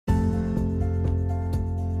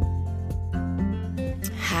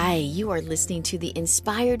Hi, you are listening to the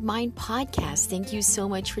Inspired Mind Podcast. Thank you so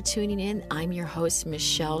much for tuning in. I'm your host,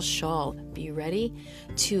 Michelle Shull. Be ready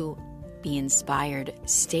to be inspired,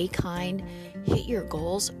 stay kind, hit your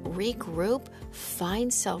goals, regroup,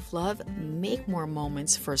 find self-love, make more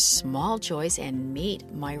moments for small joys, and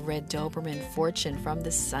meet my red Doberman Fortune from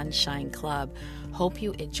the Sunshine Club. Hope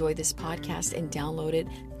you enjoy this podcast and download it.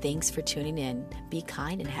 Thanks for tuning in. Be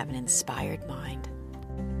kind and have an inspired mind.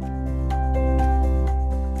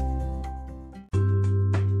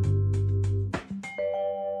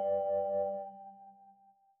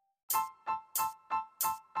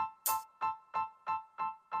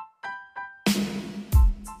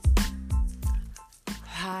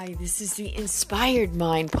 Hi, this is the Inspired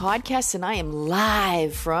Mind Podcast, and I am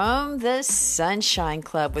live from the Sunshine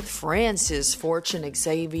Club with Francis, Fortune,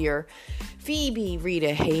 Xavier, Phoebe, Rita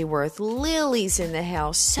Hayworth, Lily's in the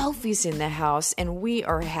house, Sophie's in the house, and we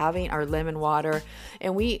are having our lemon water,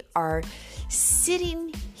 and we are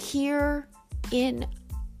sitting here in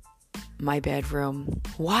my bedroom,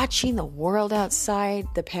 watching the world outside,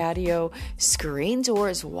 the patio, screen door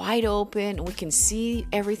is wide open. We can see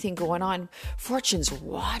everything going on. Fortune's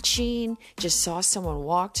watching, just saw someone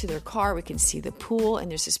walk to their car. We can see the pool,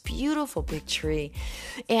 and there's this beautiful big tree.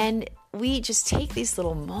 And we just take these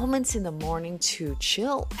little moments in the morning to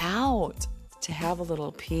chill out, to have a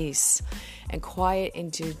little peace and quiet,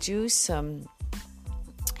 and to do some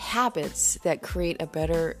habits that create a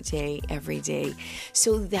better day every day.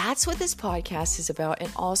 So that's what this podcast is about,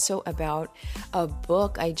 and also about a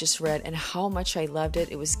book I just read and how much I loved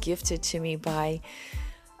it. It was gifted to me by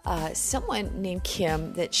someone named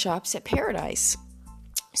Kim that shops at Paradise.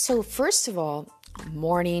 So first of all,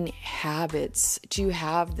 morning habits. Do you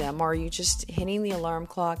have them? Or are you just hitting the alarm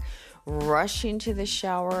clock, rushing to the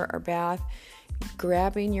shower or bath,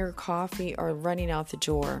 grabbing your coffee, or running out the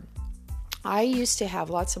door? I used to have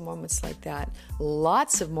lots of moments like that,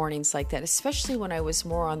 lots of mornings like that, especially when I was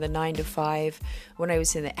more on the 9 to 5, when I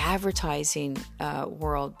was in the advertising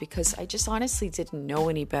world, because I just honestly didn't know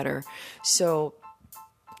any better. So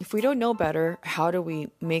if we don't know better, how do we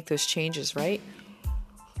make those changes, right?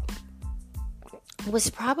 It was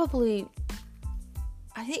probably,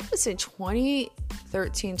 I think it was in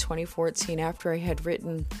 2013, 2014, after I had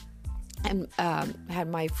written and had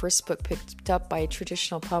my first book picked up by a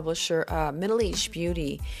traditional publisher, Middle-Aged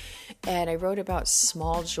Beauty, and I wrote about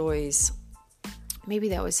small joys. Maybe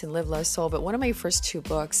that was in Live, Love, Soul, but one of my first two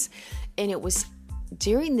books. And it was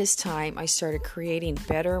during this time I started creating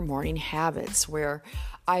better morning habits where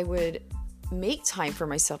I would make time for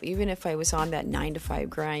myself, even if I was on that 9 to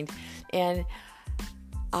 5 grind, and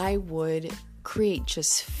I would create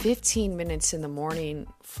just 15 minutes in the morning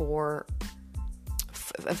for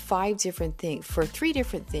 3 different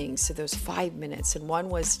things. So those 5 minutes. And one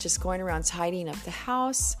was just going around tidying up the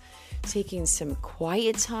house, taking some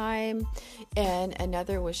quiet time. And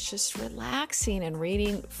another was just relaxing and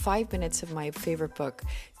reading 5 minutes of my favorite book.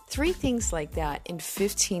 3 things like that in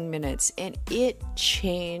 15 minutes. And it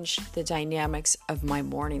changed the dynamics of my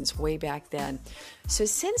mornings way back then. So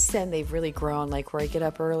since then, they've really grown, like where I get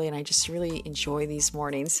up early and I just really enjoy these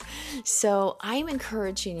mornings. So I'm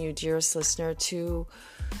encouraging you, dearest listener, to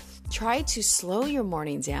try to slow your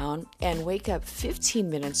morning down and wake up 15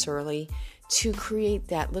 minutes early to create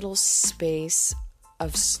that little space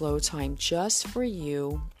of slow time just for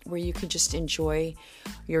you, where you can just enjoy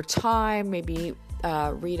your time, maybe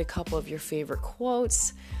read a couple of your favorite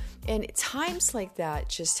quotes. And times like that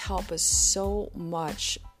just help us so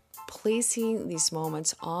much, placing these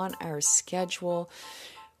moments on our schedule,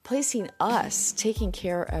 placing us, taking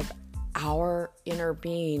care of our inner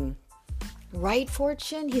being. Right,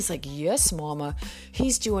 Fortune? He's like, yes, Mama.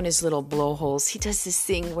 He's doing his little blowholes. He does this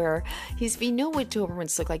thing where you know what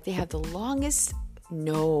Dobermans look like? They have the longest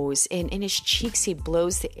nose, and in his cheeks he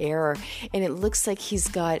blows the air, and it looks like he's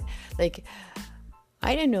got like,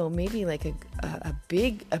 I don't know, maybe like a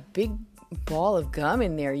big ball of gum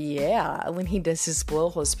in there. Yeah, when he does his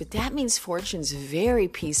blowholes. But that means Fortune's very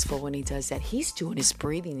peaceful when he does that. He's doing his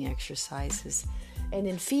breathing exercises. And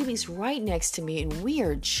then Phoebe's right next to me, and we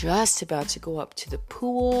are just about to go up to the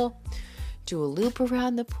pool, do a loop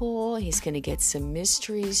around the pool. He's going to get some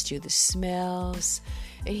mysteries, do the smells.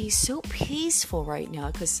 And he's so peaceful right now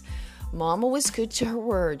because Mama was good to her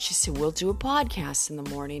word. She said, we'll do a podcast in the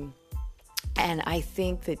morning. And I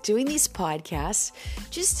think that doing these podcasts,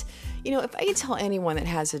 just, if I could tell anyone that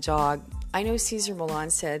has a dog, I know Cesar Millan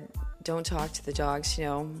said, don't talk to the dogs,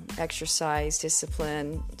 exercise,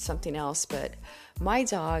 discipline, something else. But my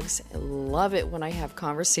dogs love it when I have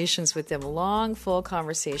conversations with them, long, full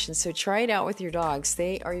conversations. So try it out with your dogs.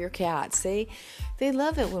 They are your cats. They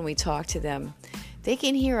love it when we talk to them. they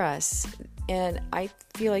can hear us. And I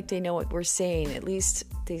feel like they know what we're saying. At least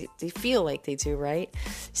they feel like they do, right?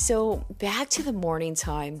 So back to the morning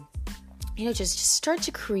time. Just start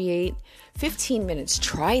to create 15 minutes.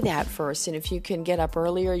 Try that first. And if you can get up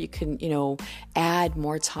earlier, you can, add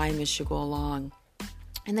more time as you go along.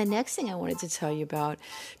 And the next thing I wanted to tell you about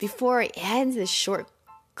before I end this short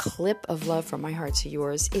clip of love from my heart to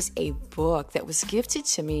yours is a book that was gifted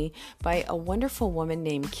to me by a wonderful woman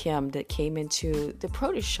named Kim that came into the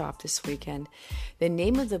produce shop this weekend. The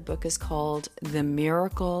name of the book is called The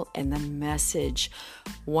Miracle and the Message,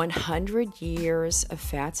 100 Years of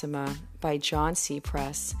Fatima by John C.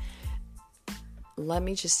 Press. Let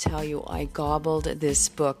me just tell you, I gobbled this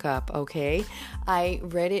book up, okay? I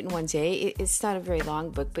read it in one day. It's not a very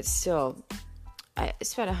long book, but still,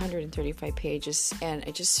 it's about 135 pages, and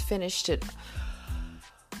I just finished it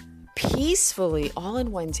peacefully all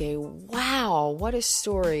in one day. Wow, what a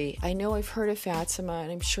story. I know I've heard of Fatima,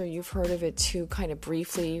 and I'm sure you've heard of it too, kind of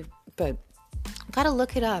briefly, but I've got to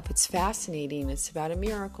look it up. It's fascinating. It's about a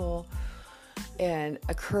miracle and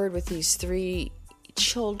occurred with these 3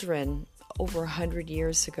 children over 100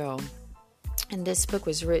 years ago. And this book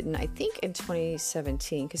was written, I think, in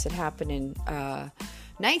 2017, because it happened in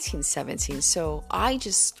 1917. So I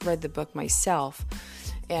just read the book myself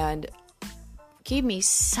and gave me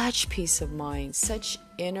such peace of mind, such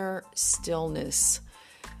inner stillness,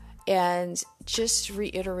 and just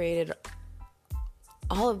reiterated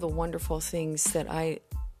all of the wonderful things that I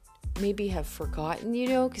maybe have forgotten,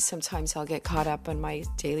 because sometimes I'll get caught up on my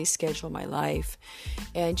daily schedule, my life,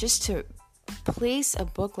 and just to place a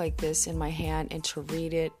book like this in my hand and to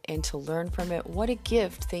read it and to learn from it. What a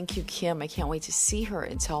gift. Thank you, Kim. I can't wait to see her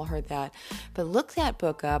and tell her that. But look that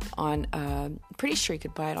book up on, pretty sure you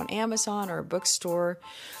could buy it on Amazon or a bookstore.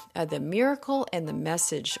 The Miracle and the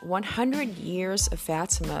Message, 100 Years of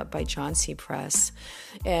Fatima by John C. Press.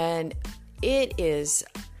 And it is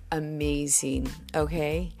amazing,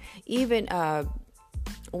 okay? Even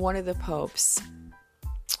one of the popes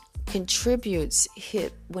contributes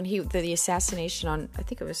when the assassination on, I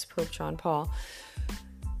think it was Pope John Paul,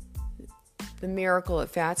 the miracle at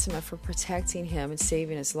Fatima for protecting him and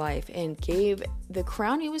saving his life, and gave the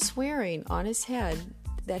crown he was wearing on his head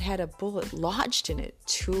that had a bullet lodged in it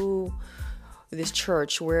to this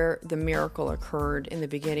church where the miracle occurred in the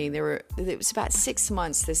beginning. It was about 6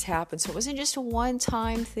 months this happened, so it wasn't just a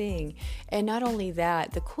one-time thing. And not only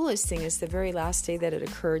that, the coolest thing is the very last day that it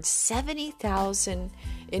occurred, 70,000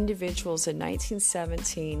 individuals in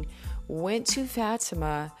 1917 went to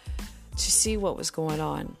Fatima to see what was going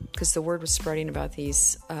on, because the word was spreading about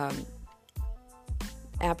these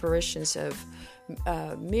apparitions of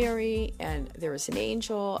Mary, and there was an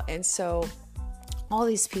angel, and so all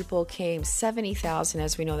these people came, 70,000,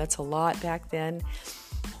 as we know, that's a lot back then,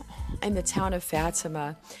 in the town of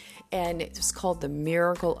Fatima, and it was called The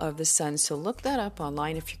Miracle of the Sun. So look that up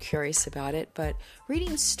online if you're curious about it, but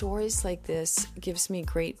reading stories like this gives me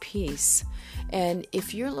great peace. And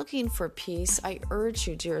if you're looking for peace, I urge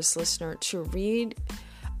you, dearest listener, to read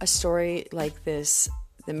a story like this,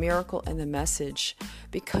 The Miracle and the Message,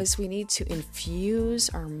 because we need to infuse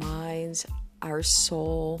our minds, our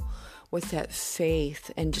soul, with that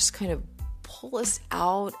faith, and just kind of pull us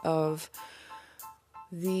out of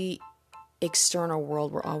the external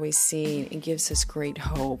world we're always seeing, and gives us great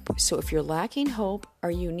hope. So if you're lacking hope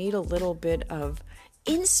or you need a little bit of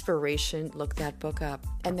inspiration, look that book up.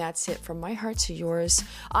 And that's it from my heart to yours.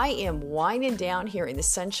 I am winding down here in the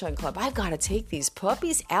Sunshine Club. I've got to take these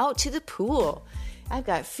puppies out to the pool. I've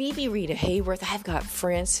got Phoebe Rita Hayworth. I've got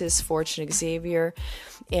Francis Fortune Xavier.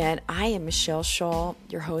 And I am Michelle Shull,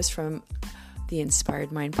 your host from the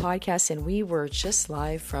Inspired Mind podcast. And we were just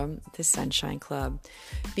live from the Sunshine Club.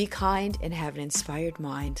 Be kind and have an inspired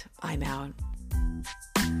mind. I'm out.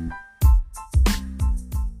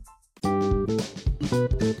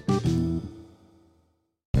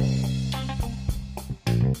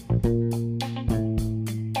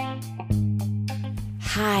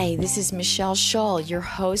 Hi, this is Michelle Shull, your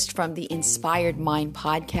host from the Inspired Mind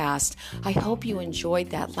podcast. I hope you enjoyed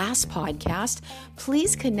that last podcast.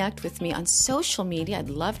 Please connect with me on social media. I'd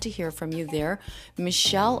love to hear from you there.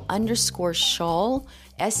 Michelle_Shull, SHULL,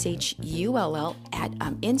 at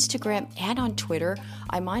Instagram and on Twitter.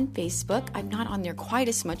 I'm on Facebook. I'm not on there quite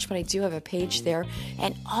as much, but I do have a page there.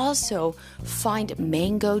 And also find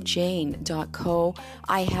mangojane.co.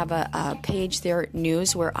 I have a page there,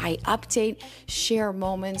 news, where I update, share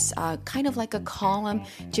moments, kind of like a column,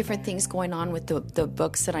 different things going on with the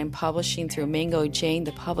books that I'm publishing through Mango Jane,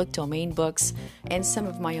 the public domain books, and some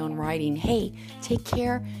of my own writing. Hey, take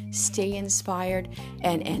care, stay inspired,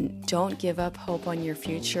 and don't give up hope on your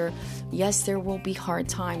future. Yes, there will be hard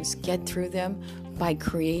times. Get through them by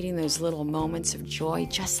creating those little moments of joy,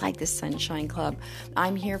 just like the Sunshine Club.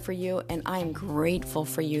 I'm here for you, and I'm grateful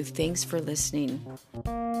for you. Thanks for listening.